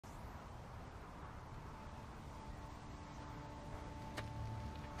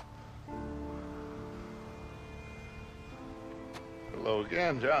Hello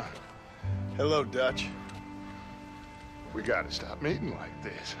again, John. Hello, Dutch. We gotta stop meeting like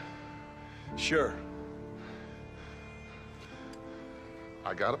this. Sure.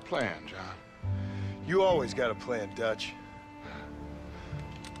 I got a plan, John. You always got a plan, Dutch.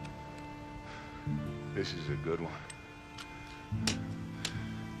 This is a good one.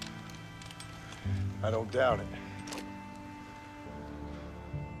 I don't doubt it.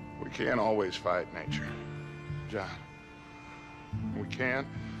 We can't always fight nature, John. We can't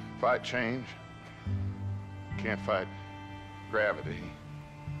fight change. Can't fight gravity.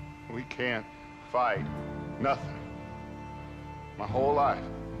 We can't fight nothing. My whole life,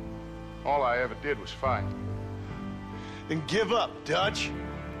 all I ever did was fight. Then give up, Dutch.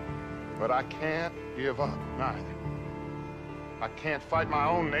 But I can't give up, neither. I can't fight my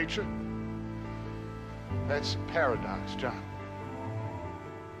own nature. That's paradox, John.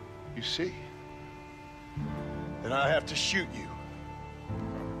 You see? Then I have to shoot you.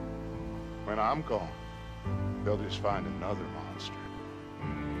 When I'm gone, they'll just find another monster.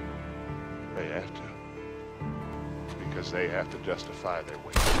 They have to. Because they have to justify their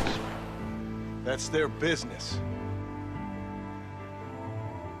wages. That's their business.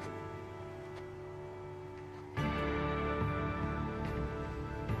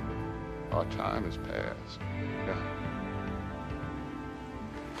 Our time has passed.